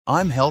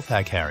I'm Health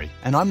Hack Harry,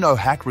 and I'm no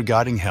hack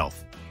regarding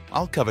health.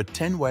 I'll cover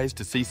 10 ways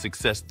to see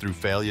success through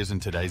failures in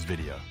today's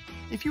video.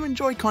 If you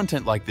enjoy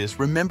content like this,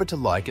 remember to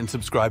like and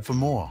subscribe for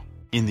more.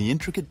 In the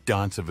intricate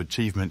dance of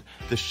achievement,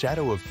 the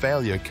shadow of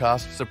failure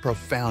casts a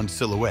profound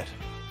silhouette.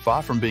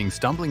 Far from being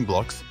stumbling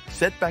blocks,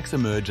 setbacks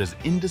emerge as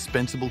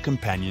indispensable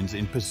companions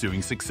in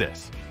pursuing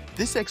success.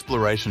 This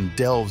exploration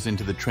delves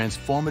into the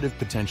transformative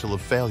potential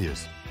of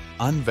failures,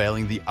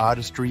 unveiling the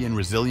artistry in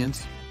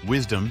resilience,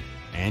 wisdom,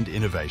 and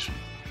innovation.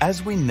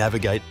 As we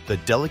navigate the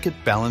delicate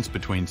balance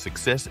between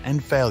success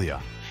and failure,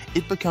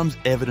 it becomes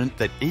evident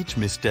that each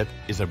misstep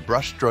is a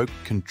brushstroke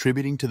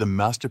contributing to the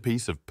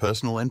masterpiece of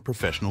personal and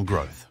professional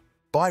growth.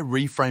 By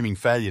reframing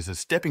failures as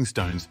stepping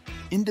stones,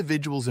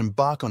 individuals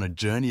embark on a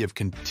journey of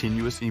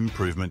continuous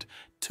improvement,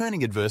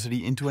 turning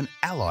adversity into an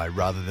ally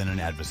rather than an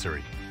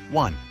adversary.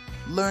 1.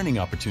 Learning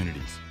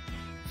opportunities.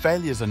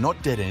 Failures are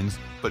not dead ends,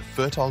 but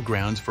fertile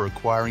grounds for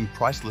acquiring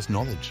priceless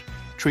knowledge.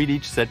 Treat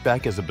each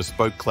setback as a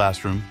bespoke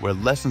classroom where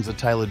lessons are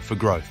tailored for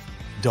growth.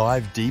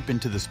 Dive deep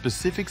into the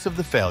specifics of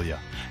the failure,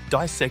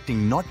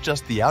 dissecting not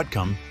just the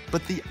outcome,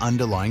 but the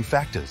underlying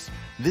factors.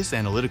 This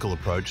analytical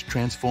approach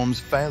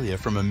transforms failure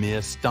from a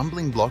mere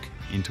stumbling block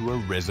into a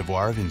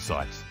reservoir of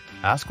insights.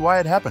 Ask why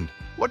it happened.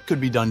 What could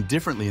be done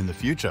differently in the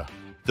future?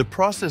 The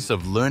process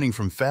of learning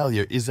from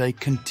failure is a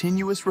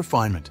continuous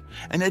refinement,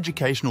 an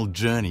educational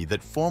journey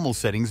that formal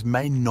settings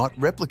may not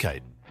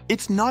replicate.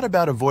 It's not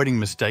about avoiding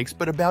mistakes,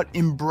 but about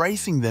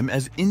embracing them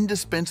as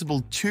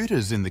indispensable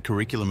tutors in the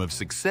curriculum of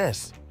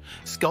success,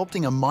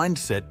 sculpting a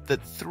mindset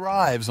that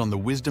thrives on the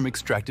wisdom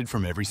extracted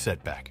from every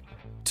setback.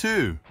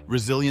 2.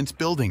 Resilience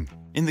building.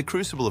 In the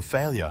crucible of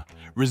failure,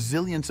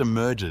 resilience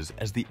emerges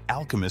as the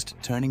alchemist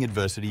turning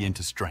adversity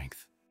into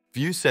strength.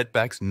 View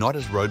setbacks not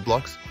as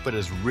roadblocks, but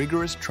as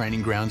rigorous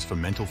training grounds for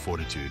mental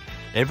fortitude.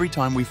 Every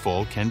time we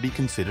fall can be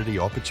considered an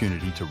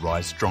opportunity to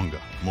rise stronger,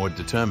 more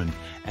determined,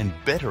 and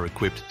better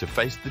equipped to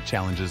face the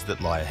challenges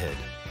that lie ahead.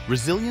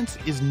 Resilience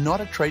is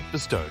not a trait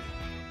bestowed.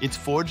 It's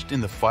forged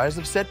in the fires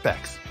of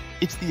setbacks.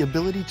 It's the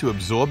ability to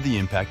absorb the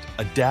impact,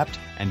 adapt,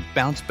 and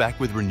bounce back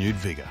with renewed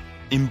vigor.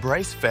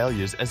 Embrace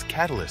failures as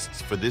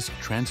catalysts for this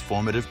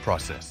transformative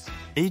process.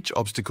 Each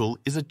obstacle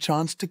is a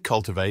chance to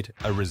cultivate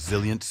a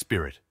resilient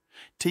spirit,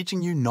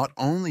 teaching you not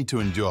only to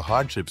endure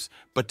hardships,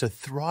 but to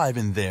thrive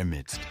in their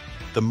midst.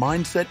 The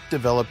mindset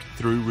developed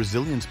through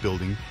resilience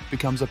building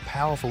becomes a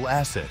powerful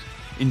asset,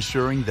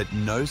 ensuring that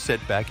no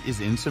setback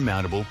is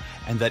insurmountable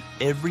and that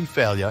every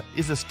failure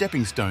is a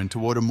stepping stone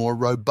toward a more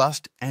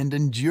robust and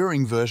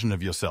enduring version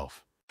of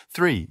yourself.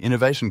 3.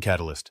 Innovation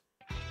catalyst.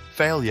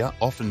 Failure,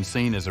 often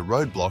seen as a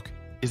roadblock,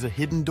 is a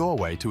hidden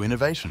doorway to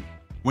innovation.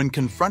 When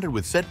confronted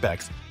with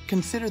setbacks,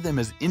 consider them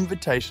as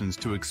invitations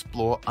to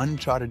explore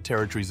uncharted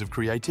territories of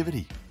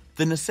creativity.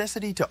 The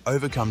necessity to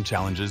overcome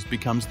challenges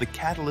becomes the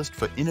catalyst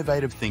for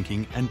innovative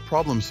thinking and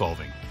problem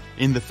solving.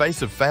 In the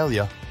face of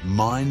failure,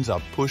 minds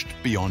are pushed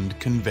beyond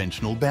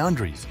conventional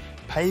boundaries,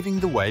 paving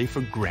the way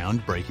for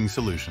groundbreaking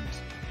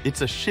solutions.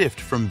 It's a shift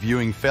from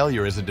viewing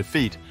failure as a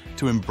defeat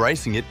to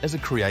embracing it as a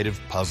creative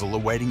puzzle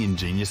awaiting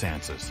ingenious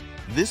answers.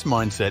 This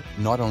mindset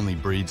not only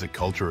breeds a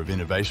culture of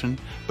innovation,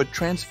 but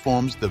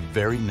transforms the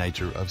very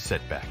nature of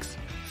setbacks.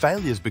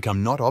 Failures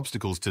become not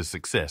obstacles to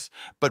success,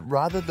 but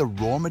rather the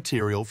raw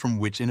material from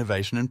which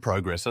innovation and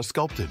progress are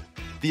sculpted.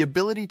 The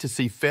ability to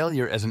see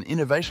failure as an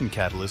innovation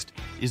catalyst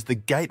is the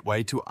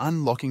gateway to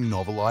unlocking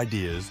novel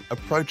ideas,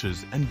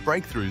 approaches, and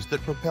breakthroughs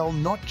that propel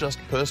not just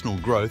personal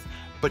growth,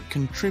 but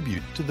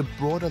contribute to the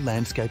broader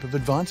landscape of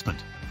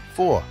advancement.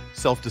 4.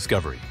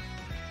 Self-discovery.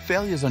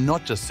 Failures are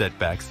not just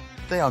setbacks,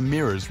 they are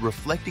mirrors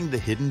reflecting the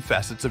hidden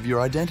facets of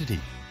your identity.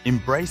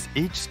 Embrace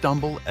each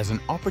stumble as an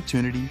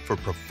opportunity for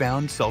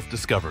profound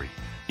self-discovery.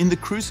 In the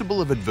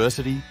crucible of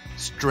adversity,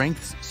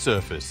 strengths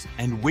surface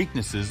and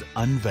weaknesses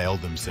unveil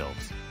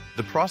themselves.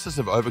 The process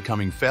of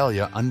overcoming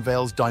failure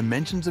unveils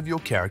dimensions of your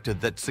character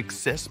that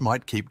success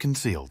might keep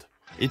concealed.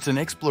 It's an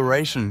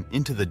exploration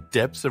into the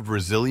depths of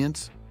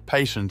resilience,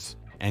 patience,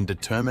 and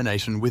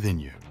determination within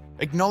you.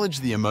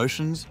 Acknowledge the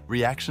emotions,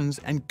 reactions,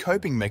 and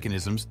coping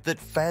mechanisms that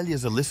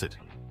failures elicit.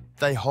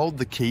 They hold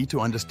the key to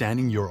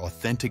understanding your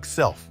authentic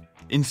self.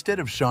 Instead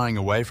of shying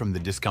away from the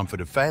discomfort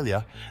of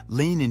failure,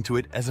 lean into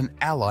it as an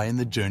ally in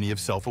the journey of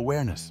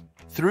self-awareness.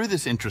 Through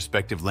this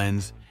introspective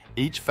lens,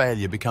 each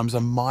failure becomes a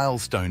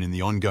milestone in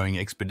the ongoing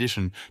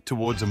expedition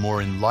towards a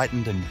more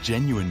enlightened and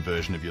genuine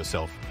version of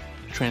yourself,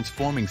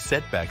 transforming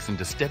setbacks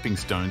into stepping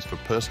stones for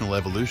personal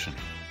evolution.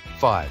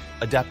 5.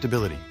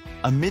 Adaptability.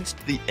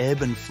 Amidst the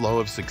ebb and flow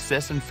of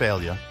success and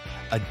failure,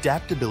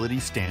 adaptability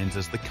stands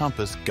as the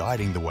compass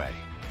guiding the way.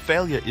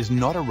 Failure is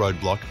not a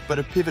roadblock, but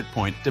a pivot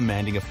point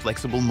demanding a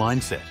flexible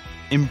mindset.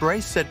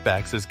 Embrace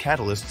setbacks as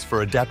catalysts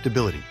for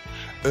adaptability,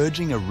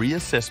 urging a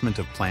reassessment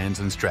of plans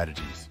and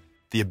strategies.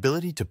 The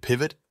ability to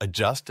pivot,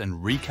 adjust, and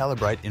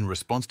recalibrate in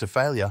response to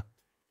failure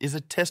is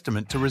a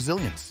testament to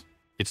resilience.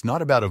 It's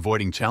not about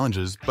avoiding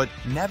challenges, but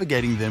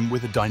navigating them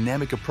with a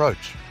dynamic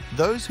approach.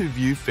 Those who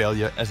view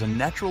failure as a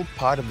natural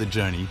part of the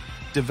journey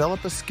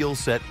develop a skill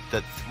set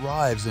that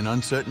thrives in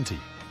uncertainty.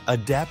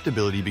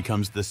 Adaptability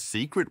becomes the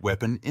secret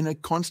weapon in a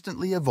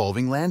constantly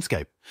evolving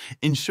landscape,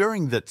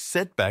 ensuring that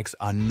setbacks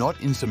are not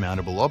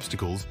insurmountable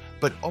obstacles,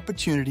 but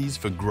opportunities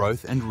for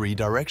growth and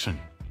redirection.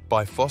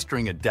 By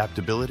fostering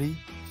adaptability,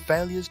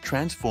 failures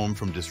transform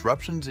from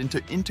disruptions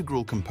into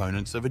integral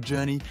components of a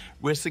journey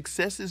where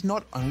success is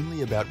not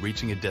only about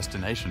reaching a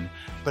destination,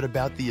 but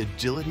about the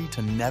agility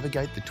to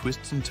navigate the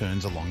twists and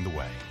turns along the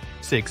way.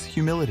 6.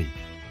 Humility.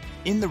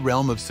 In the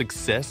realm of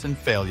success and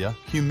failure,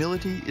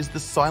 humility is the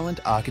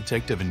silent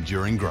architect of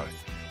enduring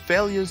growth.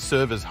 Failures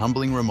serve as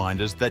humbling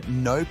reminders that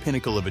no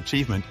pinnacle of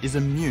achievement is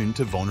immune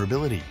to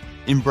vulnerability.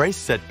 Embrace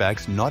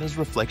setbacks not as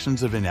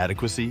reflections of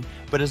inadequacy,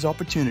 but as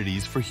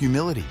opportunities for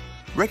humility.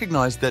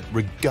 Recognize that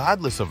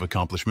regardless of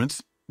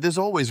accomplishments, there's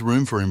always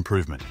room for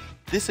improvement.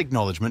 This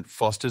acknowledgement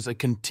fosters a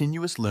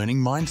continuous learning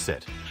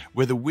mindset,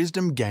 where the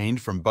wisdom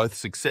gained from both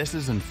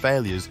successes and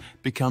failures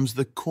becomes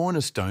the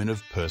cornerstone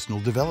of personal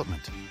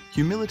development.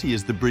 Humility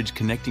is the bridge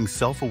connecting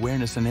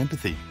self-awareness and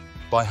empathy.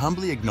 By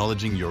humbly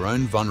acknowledging your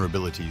own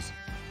vulnerabilities,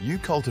 you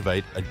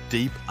cultivate a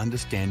deep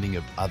understanding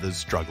of others'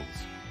 struggles.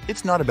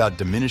 It's not about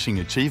diminishing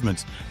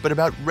achievements, but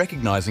about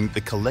recognizing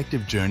the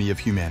collective journey of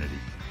humanity.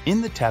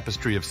 In the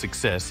tapestry of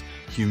success,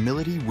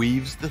 humility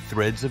weaves the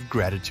threads of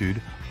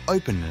gratitude,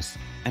 openness,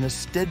 and a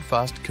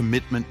steadfast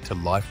commitment to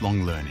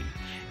lifelong learning,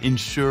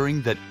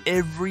 ensuring that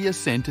every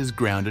ascent is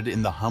grounded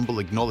in the humble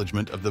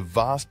acknowledgement of the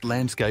vast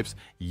landscapes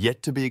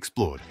yet to be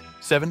explored.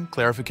 7.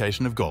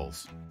 Clarification of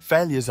goals.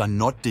 Failures are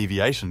not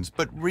deviations,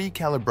 but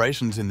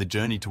recalibrations in the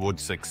journey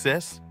towards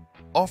success,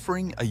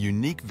 offering a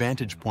unique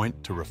vantage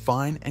point to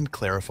refine and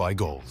clarify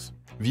goals.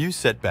 View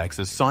setbacks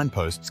as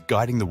signposts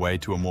guiding the way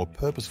to a more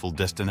purposeful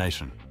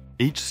destination.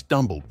 Each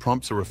stumble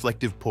prompts a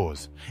reflective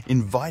pause,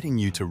 inviting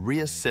you to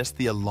reassess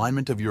the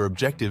alignment of your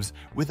objectives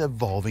with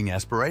evolving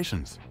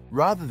aspirations.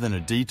 Rather than a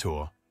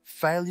detour,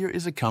 failure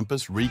is a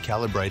compass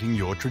recalibrating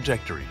your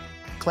trajectory.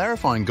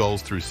 Clarifying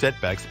goals through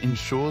setbacks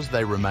ensures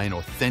they remain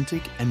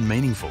authentic and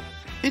meaningful.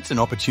 It's an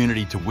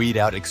opportunity to weed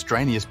out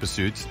extraneous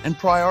pursuits and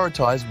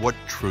prioritize what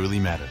truly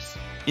matters.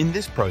 In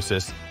this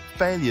process,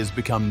 failures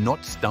become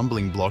not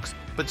stumbling blocks,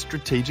 but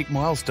strategic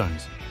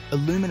milestones,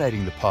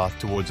 illuminating the path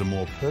towards a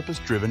more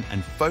purpose-driven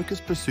and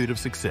focused pursuit of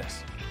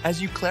success.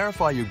 As you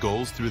clarify your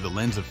goals through the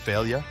lens of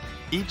failure,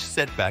 each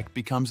setback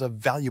becomes a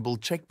valuable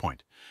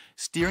checkpoint,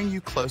 steering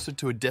you closer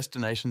to a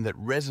destination that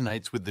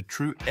resonates with the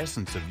true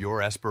essence of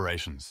your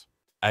aspirations.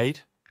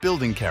 8.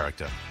 Building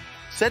character.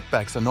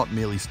 Setbacks are not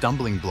merely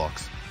stumbling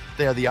blocks.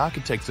 They are the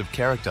architects of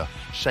character,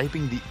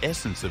 shaping the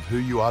essence of who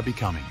you are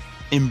becoming.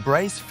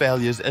 Embrace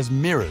failures as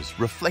mirrors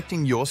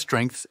reflecting your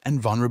strengths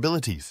and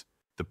vulnerabilities.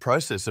 The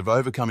process of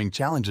overcoming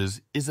challenges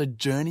is a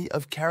journey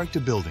of character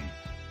building,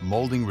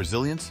 molding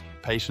resilience,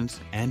 patience,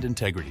 and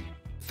integrity.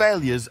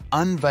 Failures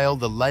unveil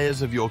the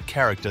layers of your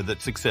character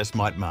that success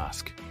might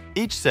mask.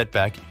 Each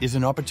setback is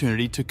an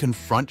opportunity to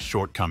confront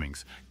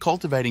shortcomings,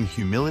 cultivating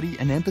humility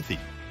and empathy.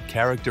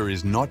 Character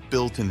is not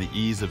built in the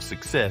ease of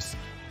success,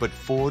 but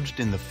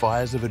forged in the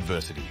fires of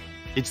adversity.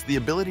 It's the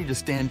ability to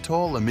stand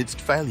tall amidst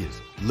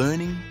failures,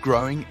 learning,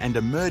 growing, and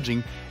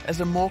emerging as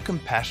a more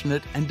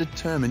compassionate and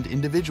determined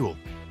individual.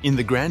 In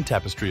the grand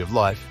tapestry of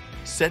life,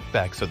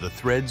 setbacks are the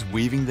threads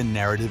weaving the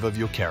narrative of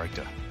your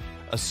character.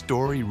 A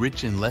story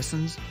rich in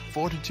lessons,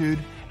 fortitude,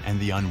 and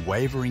the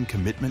unwavering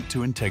commitment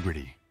to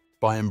integrity.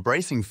 By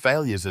embracing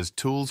failures as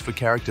tools for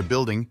character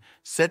building,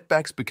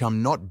 setbacks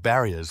become not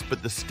barriers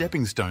but the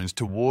stepping stones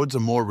towards a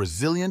more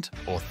resilient,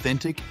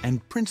 authentic,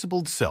 and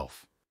principled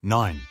self.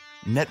 9.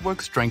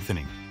 Network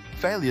strengthening.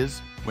 Failures,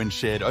 when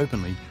shared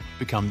openly,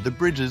 become the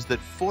bridges that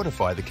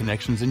fortify the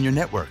connections in your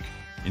network.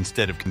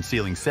 Instead of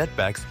concealing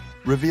setbacks,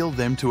 reveal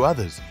them to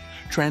others,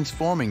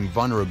 transforming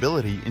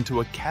vulnerability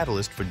into a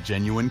catalyst for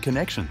genuine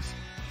connections.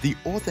 The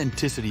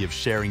authenticity of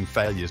sharing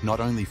failures not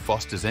only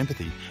fosters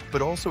empathy,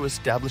 but also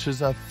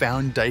establishes a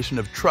foundation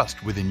of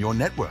trust within your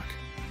network.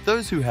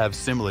 Those who have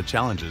similar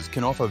challenges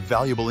can offer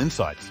valuable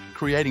insights,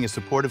 creating a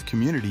supportive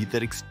community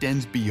that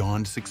extends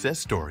beyond success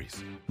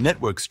stories.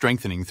 Network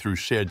strengthening through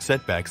shared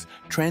setbacks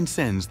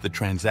transcends the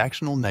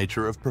transactional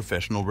nature of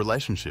professional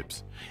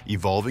relationships,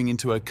 evolving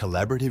into a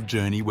collaborative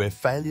journey where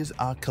failures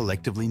are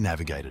collectively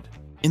navigated.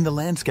 In the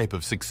landscape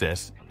of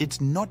success,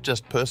 it's not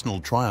just personal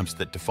triumphs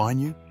that define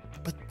you,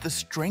 but the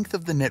strength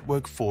of the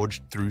network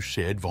forged through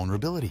shared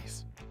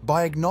vulnerabilities.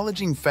 By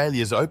acknowledging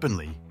failures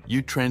openly,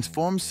 you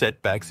transform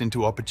setbacks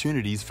into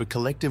opportunities for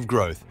collective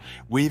growth,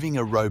 weaving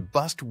a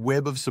robust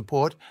web of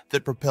support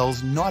that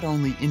propels not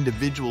only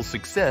individual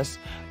success,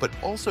 but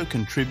also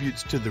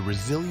contributes to the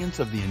resilience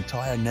of the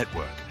entire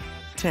network.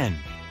 10.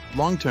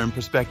 Long-term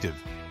perspective.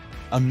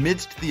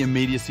 Amidst the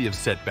immediacy of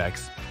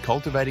setbacks,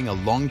 cultivating a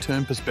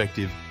long-term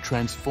perspective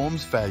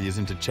transforms failures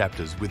into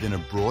chapters within a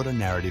broader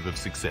narrative of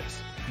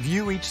success.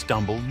 View each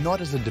stumble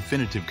not as a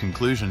definitive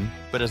conclusion,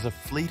 but as a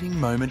fleeting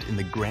moment in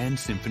the grand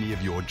symphony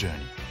of your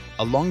journey.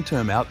 A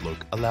long-term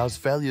outlook allows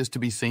failures to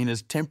be seen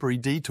as temporary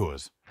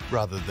detours,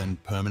 rather than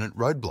permanent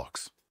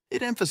roadblocks.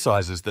 It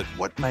emphasizes that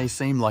what may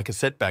seem like a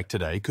setback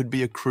today could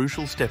be a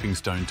crucial stepping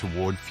stone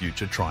toward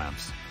future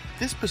triumphs.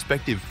 This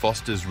perspective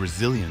fosters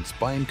resilience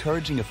by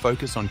encouraging a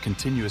focus on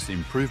continuous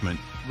improvement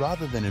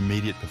rather than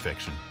immediate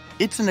perfection.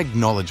 It's an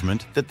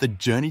acknowledgement that the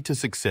journey to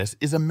success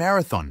is a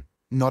marathon,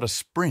 not a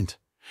sprint,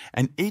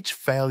 and each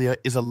failure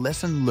is a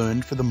lesson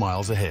learned for the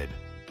miles ahead.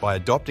 By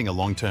adopting a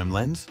long-term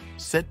lens,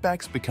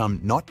 setbacks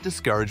become not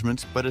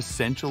discouragements but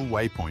essential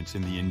waypoints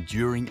in the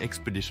enduring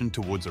expedition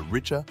towards a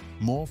richer,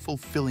 more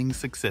fulfilling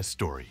success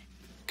story.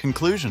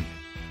 Conclusion.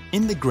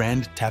 In the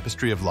grand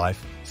tapestry of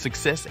life,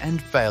 success and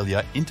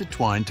failure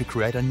intertwine to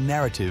create a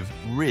narrative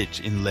rich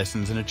in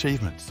lessons and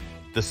achievements.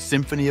 The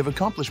symphony of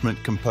accomplishment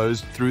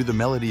composed through the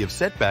melody of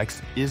setbacks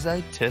is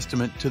a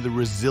testament to the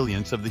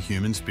resilience of the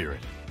human spirit.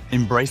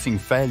 Embracing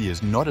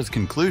failures not as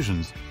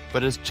conclusions,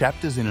 but as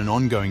chapters in an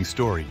ongoing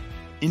story,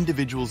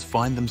 individuals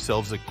find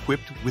themselves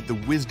equipped with the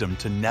wisdom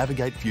to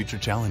navigate future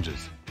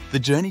challenges. The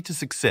journey to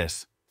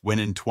success, when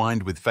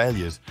entwined with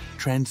failures,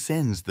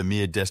 transcends the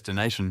mere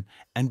destination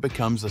and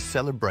becomes a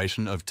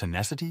celebration of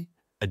tenacity,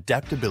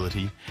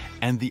 adaptability,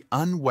 and the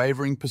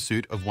unwavering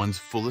pursuit of one's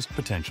fullest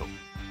potential.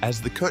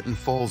 As the curtain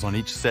falls on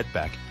each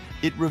setback,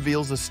 it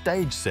reveals a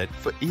stage set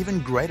for even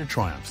greater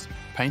triumphs,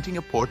 painting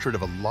a portrait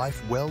of a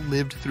life well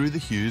lived through the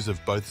hues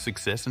of both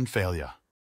success and failure.